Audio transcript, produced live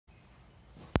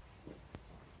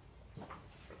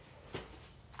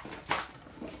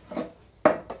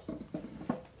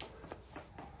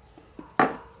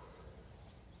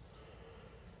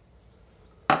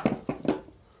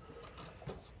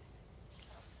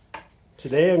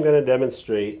Today I'm going to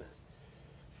demonstrate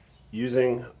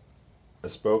using a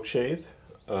spoke shave.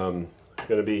 I'm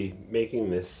going to be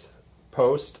making this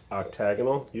post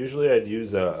octagonal. Usually I'd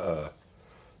use a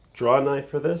draw knife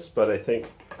for this, but I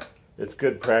think it's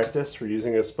good practice for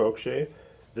using a spoke shave.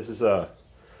 This is a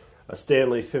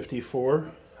Stanley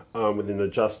 54 with an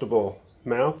adjustable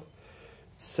mouth.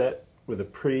 It's set with a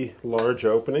pretty large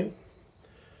opening.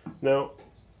 Now,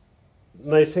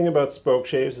 nice thing about spoke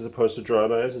shaves as opposed to draw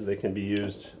knives is they can be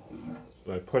used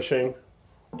by pushing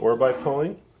or by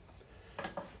pulling.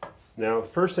 Now, the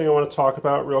first thing I want to talk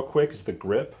about real quick is the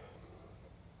grip.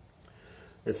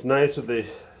 It's nice with the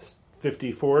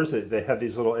 54s, they have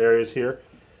these little areas here.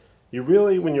 You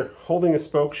really, when you're holding a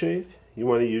spoke shave, you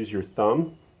want to use your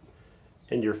thumb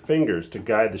and your fingers to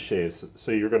guide the shaves.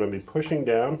 So you're going to be pushing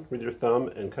down with your thumb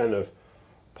and kind of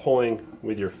pulling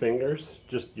with your fingers,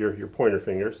 just your pointer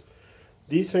fingers.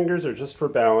 These fingers are just for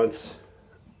balance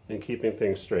and keeping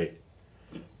things straight.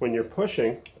 When you're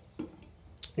pushing,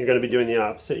 you're going to be doing the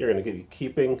opposite. You're going to be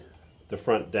keeping the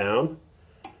front down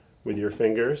with your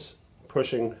fingers,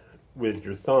 pushing with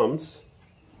your thumbs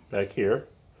back here,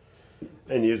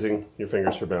 and using your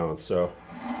fingers for balance. So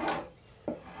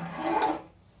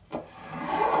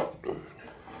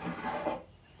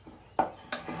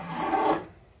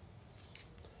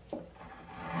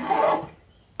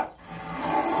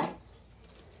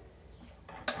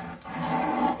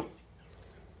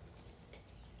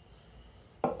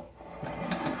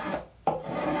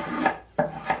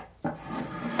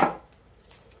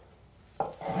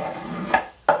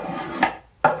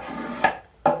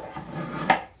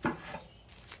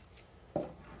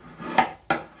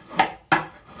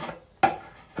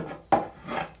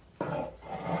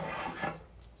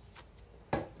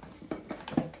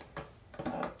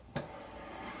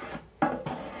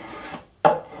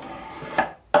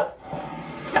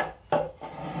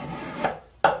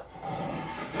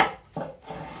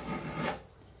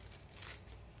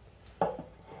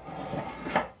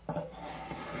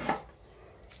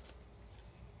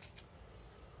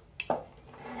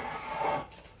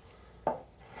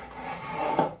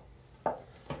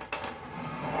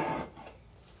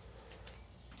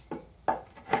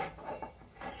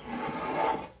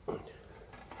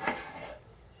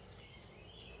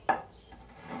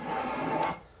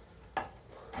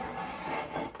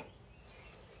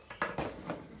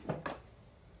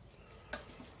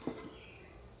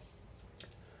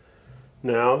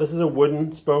now, this is a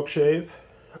wooden spoke shave.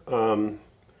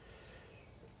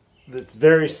 It's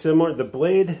very similar. The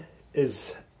blade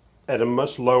is at a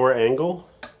much lower angle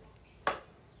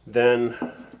than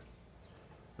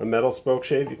a metal spoke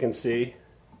shave. You can see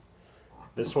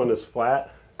this one is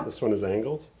flat, this one is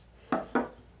angled.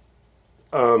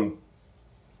 So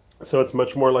it's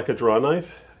much more like a draw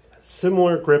knife.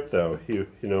 Similar grip though. You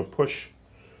know, push,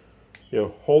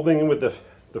 holding with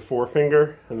the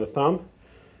forefinger and the thumb,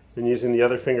 and using the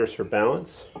other fingers for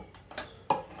balance.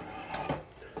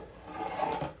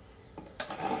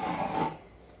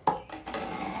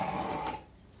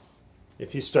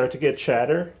 If you start to get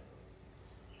chatter,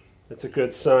 it's a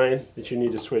good sign that you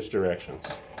need to switch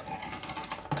directions.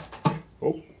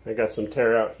 Oh, I got some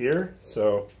tear out here,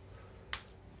 so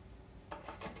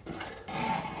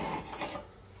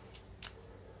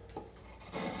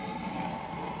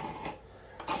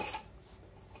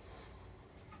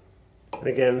and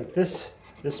again, this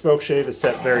spoke shave is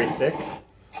set very thick,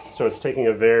 so it's taking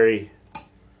a very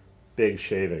big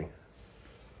shaving.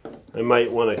 I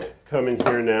might want to come in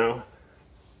here now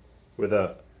with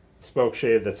a spoke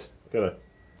shave that's got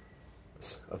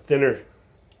a thinner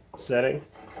setting.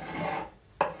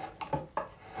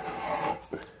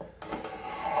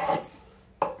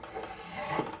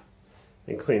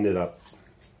 And clean it up.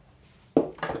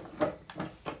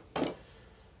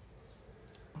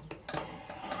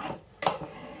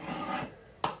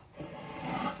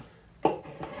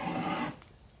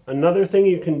 Another thing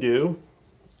you can do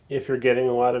if you're getting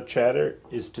a lot of chatter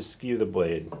is to skew the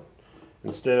blade.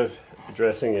 Instead of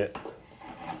addressing it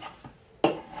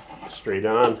straight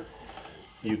on,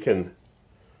 you can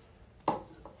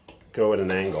go at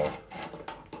an angle.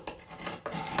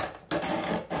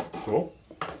 Oh,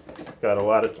 got a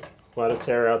lot of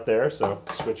tear out there, so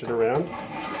switch it around.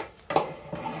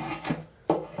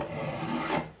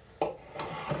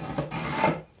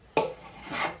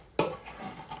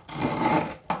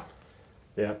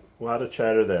 Yeah, a lot of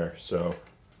chatter there. So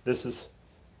this is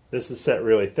set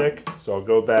really thick, so I'll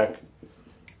go back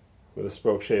with a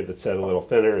spoke shave that's set a little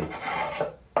thinner and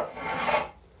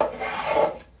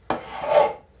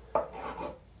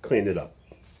clean it up.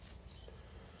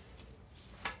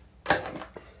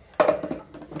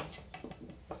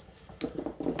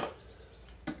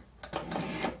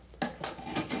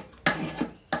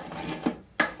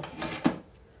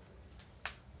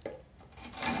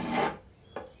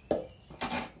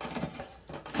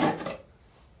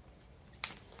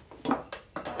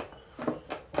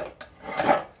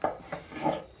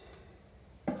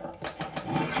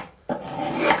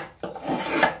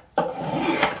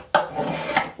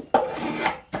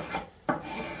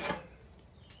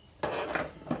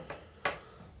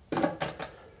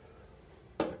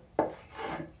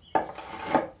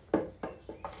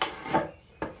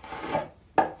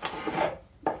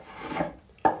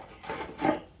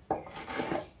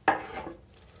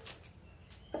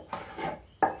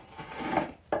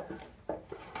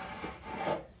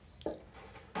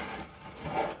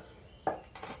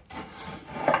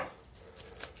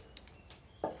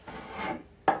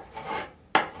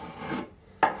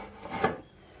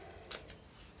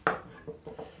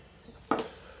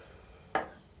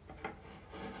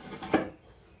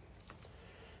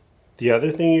 The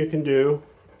other thing you can do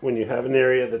when you have an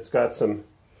area that's got some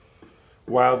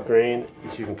wild grain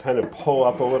is you can kind of pull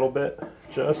up a little bit,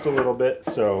 just a little bit,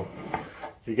 so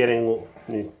you're getting,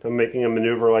 I'm making a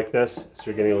maneuver like this, so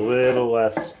you're getting a little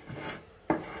less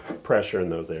pressure in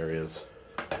those areas.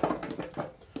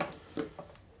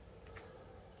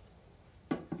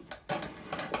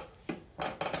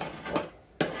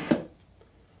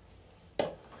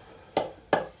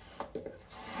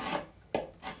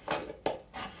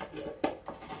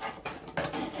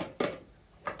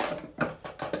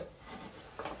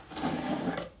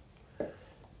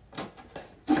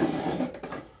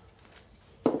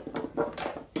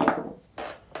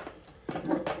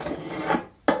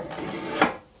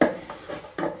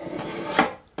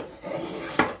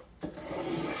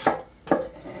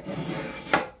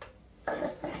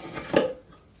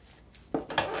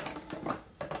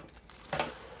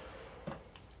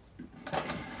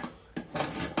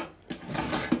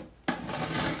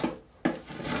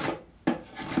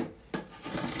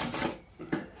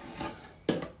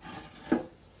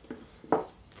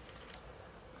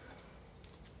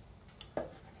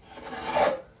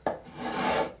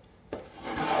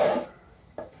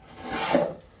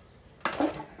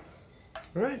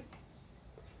 All right.